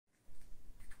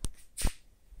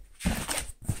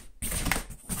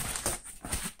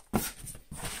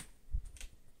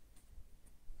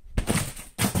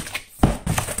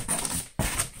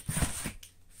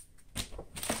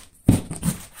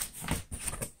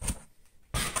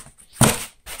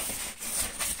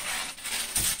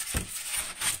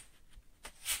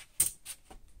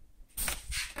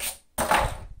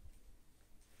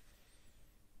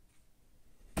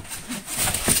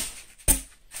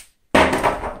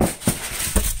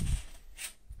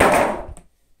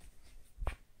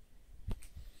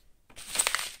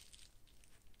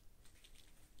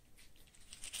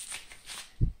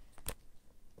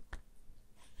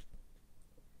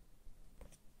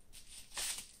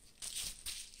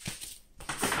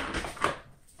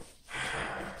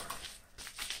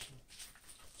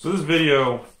So this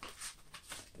video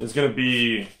is going to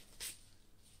be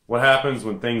what happens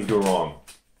when things go wrong.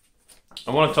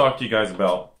 I want to talk to you guys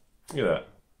about, look at that,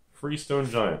 Freestone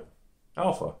Giant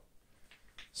Alpha.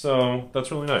 So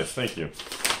that's really nice, thank you.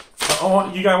 I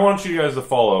want you guys to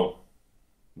follow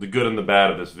the good and the bad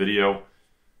of this video.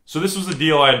 So this was a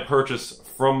deal I had purchased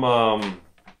from a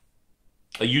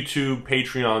YouTube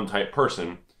Patreon type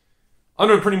person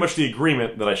under pretty much the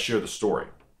agreement that I share the story.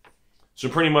 So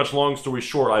pretty much, long story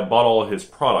short, I bought all of his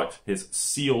product, his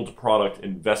sealed product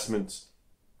investment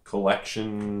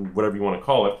collection, whatever you want to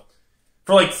call it,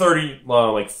 for like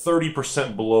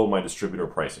 30% below my distributor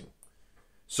pricing.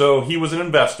 So he was an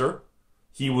investor.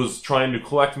 He was trying to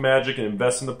collect magic and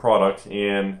invest in the product,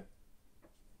 and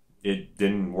it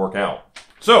didn't work out.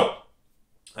 So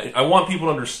I want people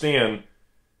to understand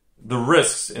the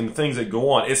risks and the things that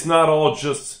go on. It's not all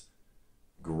just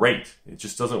great. It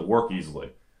just doesn't work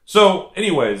easily. So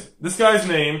anyways, this guy's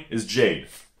name is Jade.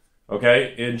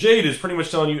 Okay? And Jade is pretty much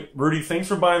telling you, Rudy, thanks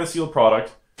for buying the sealed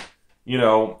product. You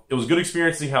know, it was a good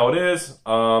experience to see how it is,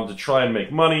 to try and make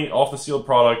money off the sealed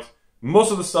product.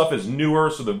 Most of the stuff is newer,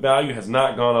 so the value has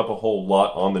not gone up a whole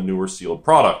lot on the newer sealed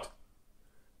product.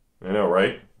 I know,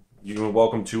 right? You're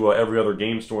welcome to every other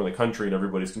game store in the country, and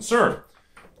everybody's concerned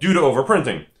due to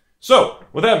overprinting. So,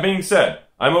 with that being said,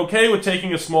 I'm okay with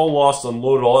taking a small loss to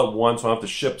unload it all at once, so I have to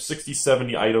ship 60,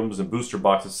 70 items and booster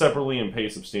boxes separately and pay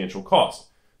a substantial cost.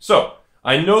 So,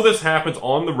 I know this happens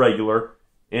on the regular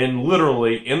and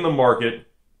literally in the market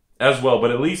as well, but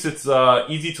at least it's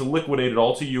easy to liquidate it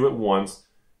all to you at once.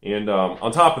 And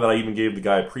on top of that, I even gave the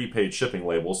guy a prepaid shipping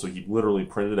label, so he literally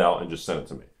printed it out and just sent it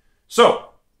to me. So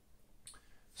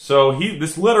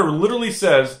this letter literally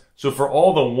says, so for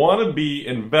all the wannabe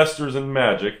investors in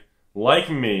Magic, like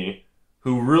me,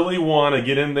 who really want to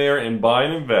get in there and buy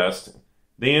and invest,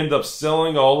 they end up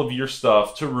selling all of your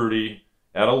stuff to Rudy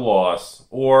at a loss,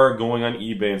 or going on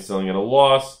eBay and selling at a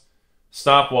loss.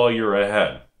 Stop while you're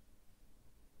ahead.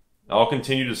 I will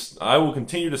continue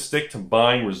to stick to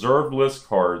buying reserved list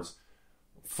cards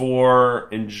for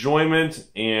enjoyment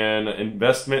and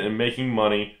investment and making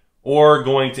money, or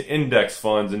going to index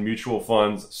funds and mutual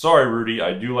funds. Sorry, Rudy,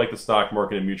 I do like the stock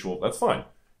market and mutual. That's fine.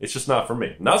 It's just not for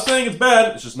me. I'm not saying it's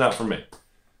bad, it's just not for me.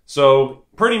 So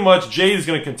pretty much Jade is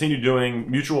going to continue doing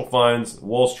mutual funds,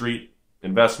 Wall Street,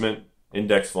 investment,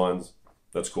 index funds.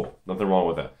 That's cool. Nothing wrong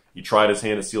with that. He tried his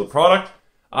hand at sealed product.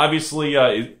 Obviously,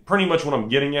 pretty much what I'm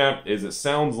getting at is it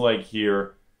sounds like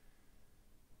here,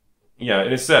 yeah,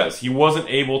 and it says he wasn't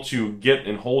able to get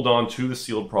and hold on to the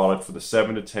sealed product for the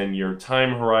 7 to 10 year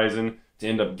time horizon to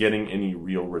end up getting any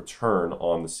real return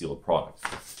on the sealed product.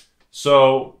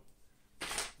 So,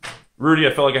 Rudy,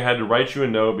 I felt like I had to write you a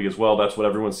note because, well, that's what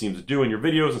everyone seems to do in your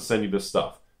videos and send you this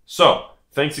stuff. So,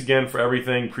 thanks again for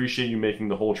everything. Appreciate you making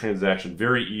the whole transaction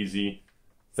very easy.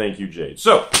 Thank you, Jade.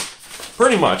 So,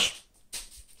 pretty much,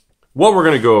 what we're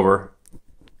going to go over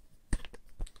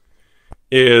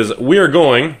is we are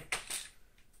going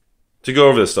to go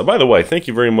over this stuff. By the way, thank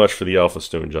you very much for the Alpha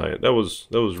Stone Giant. That was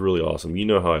really awesome. You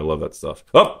know how I love that stuff.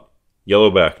 Oh, yellow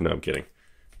back. No, I'm kidding.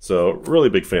 So, really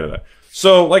big fan of that.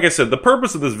 So, like I said, the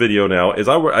purpose of this video now is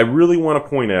I really want to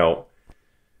point out,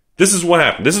 this is what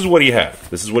happened. This is what he had.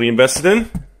 This is what he invested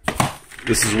in.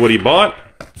 This is what he bought.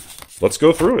 Let's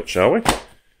go through it, shall we?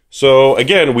 So,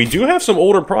 again, we do have some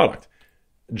older product.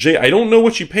 Jay, I don't know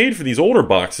what you paid for these older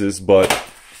boxes, but,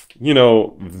 you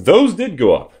know, those did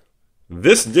go up.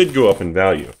 This did go up in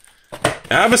value.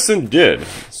 Avacyn did.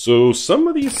 So, some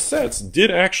of these sets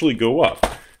did actually go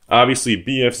up. Obviously,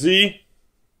 BFZ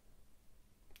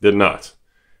did not.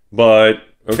 But,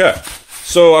 okay.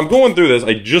 So, I'm going through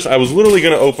this. I was literally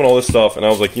going to open all this stuff, and I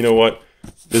was like, you know what?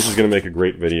 This is going to make a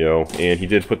great video. And he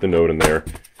did put the note in there.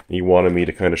 He wanted me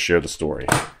to kind of share the story.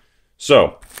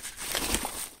 So,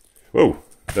 whoa,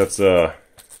 that's a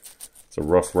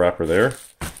rough wrapper there.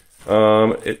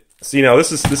 See, now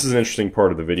this is an interesting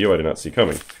part of the video I did not see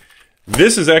coming.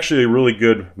 This is actually a really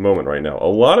good moment right now. A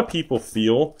lot of people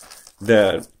feel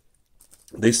that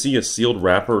they see a sealed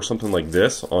wrapper or something like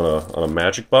this on a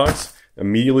Magic box.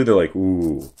 Immediately they're like,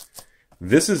 ooh,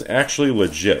 this is actually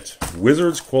legit.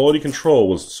 Wizards quality control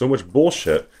was so much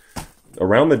bullshit.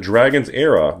 Around the Dragons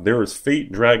era, there was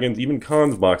Fate Dragons, even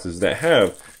Cons boxes that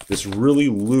have this really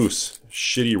loose,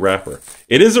 shitty wrapper.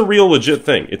 It is a real legit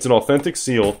thing. It's an authentic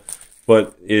seal,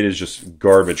 but it is just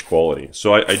garbage quality.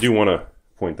 So I do want to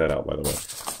point that out, by the way.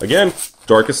 Again,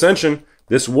 Dark Ascension.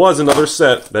 This was another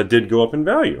set that did go up in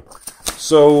value.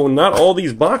 So not all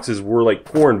these boxes were like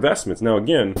poor investments. Now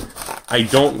again, I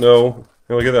don't know.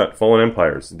 Look at that, Fallen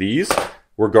Empires. These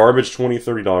were garbage $20,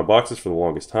 $30 boxes for the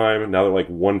longest time. Now they're like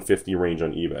 $150 range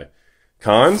on eBay.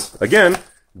 Cons, again,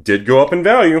 did go up in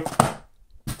value.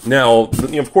 Now,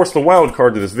 of course, the wild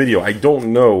card to this video, I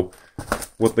don't know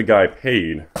what the guy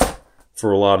paid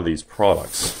for a lot of these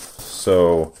products.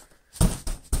 So,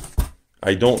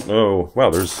 I don't know. Wow,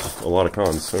 there's a lot of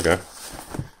cons. Okay.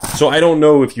 So, I don't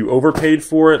know if you overpaid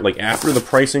for it, like after the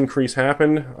price increase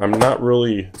happened. I'm not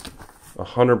really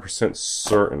 100%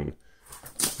 certain.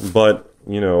 But,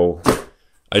 you know,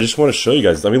 I just want to show you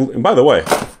guys. I mean, and by the way,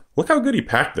 look how good he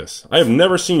packed this. I have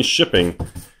never seen shipping.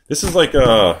 This is like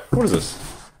a, what is this?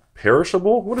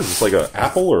 Perishable? What is this, like an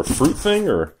apple or a fruit thing?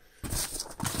 Or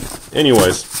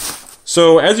anyways,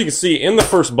 so as you can see in the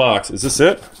first box, is this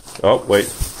it? Oh,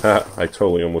 wait. I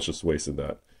totally almost just wasted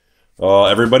that. Oh,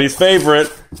 everybody's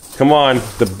favorite. Come on,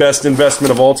 the best investment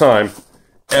of all time.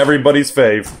 Everybody's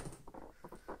fave.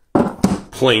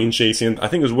 Plane chasing. I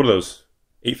think it was, what are those?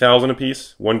 8,000 a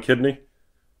piece? One kidney?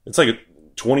 It's like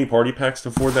 20 party packs to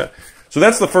afford that. So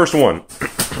that's the first one.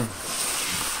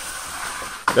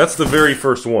 That's the very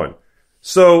first one.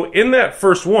 So in that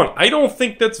first one, I don't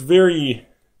think that's very...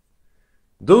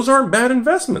 Those aren't bad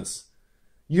investments.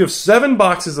 You have 7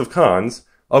 boxes of cons,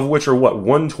 of which are what,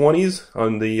 120s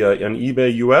on the on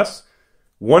eBay US,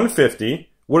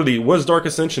 150. What is Dark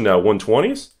Ascension now?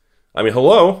 120s? I mean,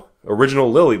 hello,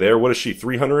 original Lily there. What is she?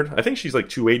 300? I think she's like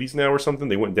 280s now or something.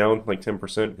 They went down like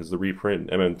 10% because the reprint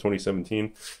MM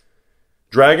 2017.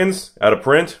 Dragons out of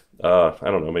print. I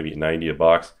don't know, maybe 90 a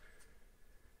box.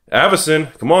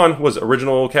 Avacyn, come on, was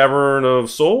original Cavern of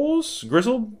Souls,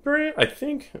 Grizzleberry, I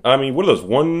think. I mean, what are those,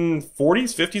 140s,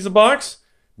 50s a box?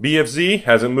 BFZ,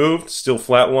 hasn't moved, still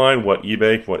flatline. What,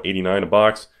 eBay, what, 89 a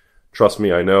box? Trust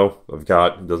me, I know, I've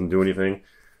got, it doesn't do anything.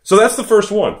 So that's the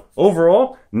first one.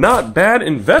 Overall, not bad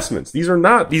investments. These are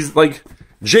not, these, like,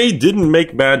 Jay didn't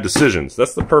make bad decisions.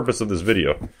 That's the purpose of this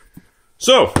video.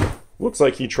 So, looks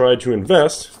like he tried to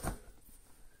invest,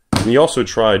 and he also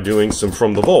tried doing some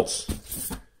from the vaults.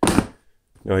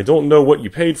 Now, I don't know what you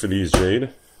paid for these, Jade.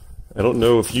 I don't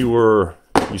know if you were...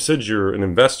 You said you're an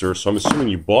investor, so I'm assuming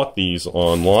you bought these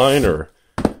online, or...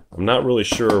 I'm not really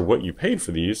sure what you paid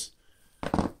for these.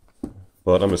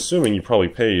 But I'm assuming you probably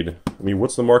paid... I mean,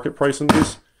 what's the market price on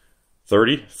these?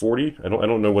 30? 40? I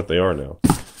don't know what they are now.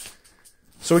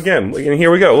 So again, and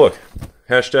here we go, look.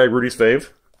 Hashtag Rudy's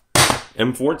fave.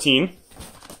 M14.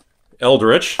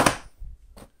 Eldritch.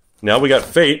 Now we got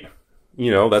Fate. You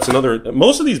know, that's another...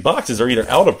 Most of these boxes are either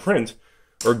out of print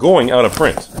or going out of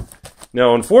print.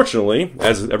 Now, unfortunately,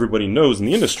 as everybody knows in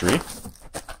the industry,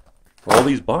 all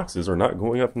these boxes are not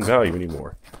going up in value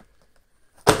anymore.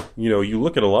 You know, you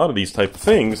look at a lot of these type of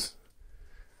things.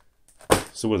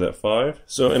 So what is that, 5?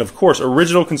 So, and of course,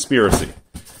 Original Conspiracy.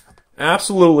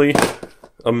 Absolutely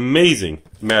amazing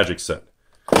Magic set.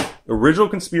 Original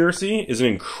Conspiracy is an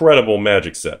incredible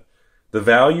Magic set. The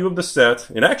value of the set,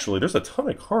 and actually, there's a ton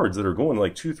of cards that are going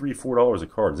like $2, $3, $4 a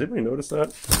card. Does anybody notice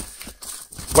that?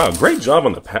 Wow, great job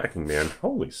on the packing, man.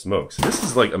 Holy smokes. This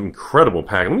is like an incredible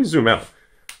pack. Let me zoom out.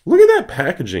 Look at that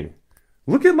packaging.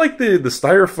 Look at like the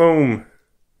styrofoam.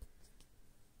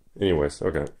 Anyways,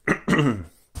 okay.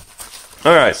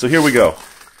 Alright, so here we go.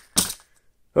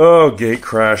 Oh, Gate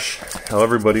Crash. How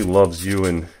everybody loves you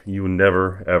and you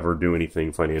never, ever do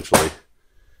anything financially.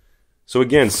 So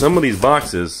again, some of these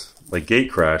boxes... like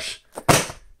Gate Crash,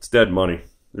 it's dead money.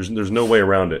 There's no way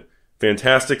around it.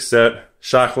 Fantastic set.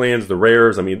 Shocklands, the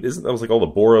rares. I mean, that was like all the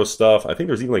Boros stuff. I think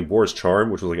there's even like Boros Charm,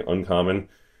 which was like an uncommon.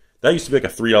 That used to be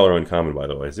like a $3 uncommon, by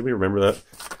the way. Does anybody remember that?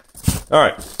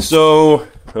 Alright, so,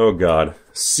 oh god.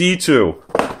 C2.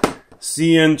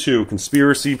 CN2,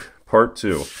 Conspiracy Part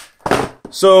 2.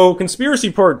 So,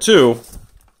 Conspiracy Part 2,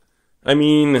 I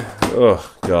mean,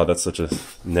 oh god, that's such a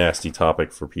nasty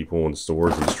topic for people in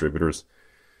stores and distributors.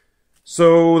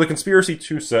 So, the Conspiracy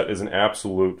 2 set is an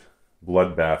absolute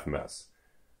bloodbath mess.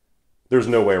 There's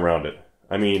no way around it.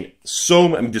 I mean,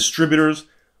 distributors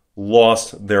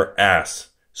lost their ass.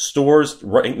 Stores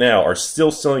right now are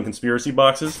still selling Conspiracy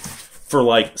boxes for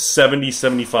like $70,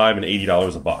 $75, and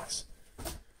 $80 a box.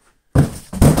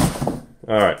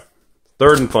 Alright,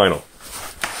 third and final.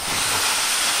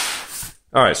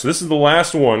 Alright, so this is the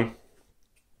last one.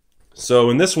 So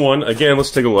in this one, again,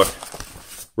 let's take a look.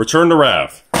 Return to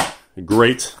Rav.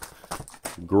 Great,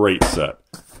 great set.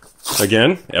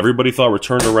 Again, everybody thought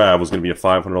Return to Rav was going to be a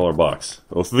 $500 box.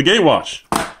 Oath of the Gatewatch.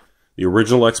 The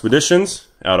original Expeditions,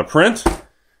 out of print.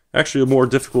 Actually, more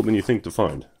difficult than you think to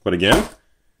find. But again,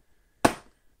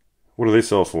 what do they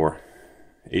sell for?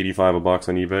 85 a box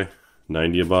on eBay?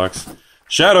 90 a box?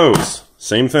 Shadows!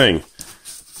 Same thing.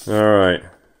 Alright.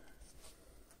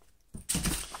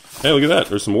 Hey, look at that.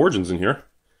 There's some Origins in here.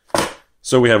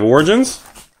 So we have Origins.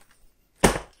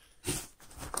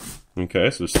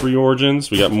 Okay, so there's 3 Origins.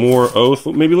 We got more Oath.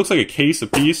 Maybe it looks like a case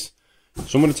apiece.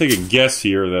 So I'm going to take a guess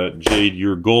here that, Jade,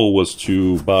 your goal was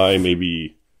to buy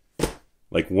maybe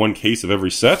like 1 case of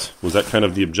every set. Was that kind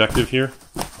of the objective here?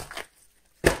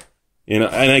 And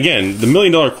again, the $1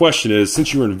 million question is,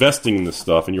 since you're investing in this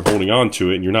stuff and you're holding on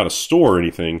to it and you're not a store or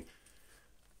anything,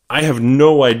 I have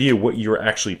no idea what you're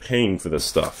actually paying for this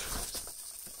stuff.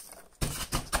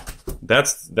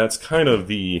 That's kind of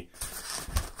the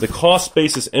cost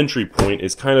basis entry point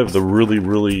is kind of the really,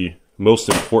 really most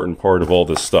important part of all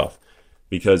this stuff.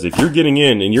 Because if you're getting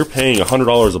in and you're paying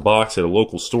 $100 a box at a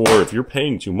local store, if you're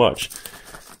paying too much,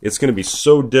 it's going to be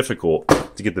so difficult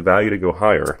to get the value to go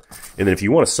higher. And then if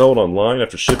you want to sell it online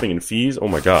after shipping and fees, oh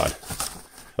my God.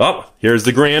 Oh, here's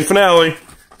the grand finale.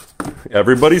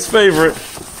 Everybody's favorite.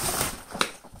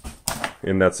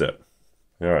 And that's it.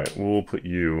 All right, we'll put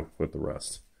you with the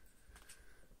rest.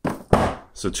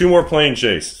 So 2 more Plane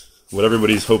Chase. What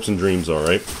everybody's hopes and dreams are,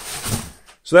 right?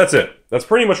 So that's it. That's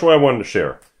pretty much what I wanted to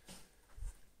share.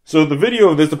 So the video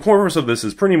of this, the purpose of this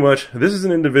is pretty much, this is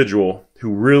an individual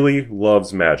who really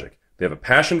loves Magic. They have a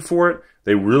passion for it.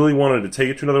 They really wanted to take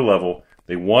it to another level.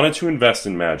 They wanted to invest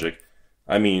in Magic.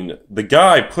 I mean, the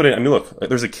guy put it, I mean, look,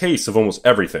 there's a case of almost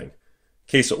everything.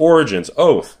 Case of Origins,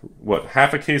 Oath, what,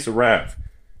 half a case of Wrath.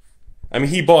 I mean,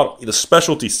 he bought the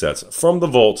specialty sets from the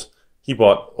vault. He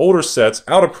bought older sets,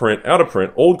 out of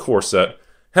print, old core set.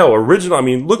 Hell, original, I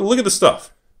mean, look at the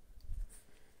stuff.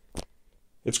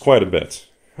 It's quite a bit.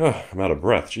 I'm out of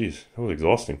breath. Jeez, that was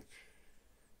exhausting.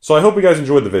 So I hope you guys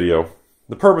enjoyed the video.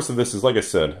 The purpose of this is, like I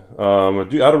said,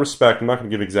 out of respect, I'm not going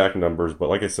to give exact numbers, but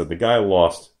like I said, the guy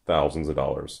lost thousands of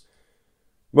dollars.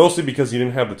 Mostly because he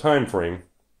didn't have the time frame,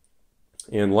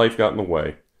 and life got in the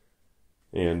way,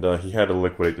 and he had to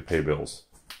liquidate to pay bills.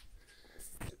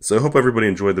 So I hope everybody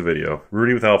enjoyed the video.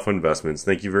 Rudy with Alpha Investments.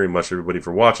 Thank you very much, everybody,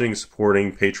 for watching,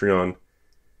 supporting, Patreon,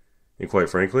 and quite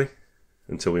frankly,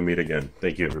 until we meet again.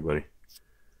 Thank you, everybody.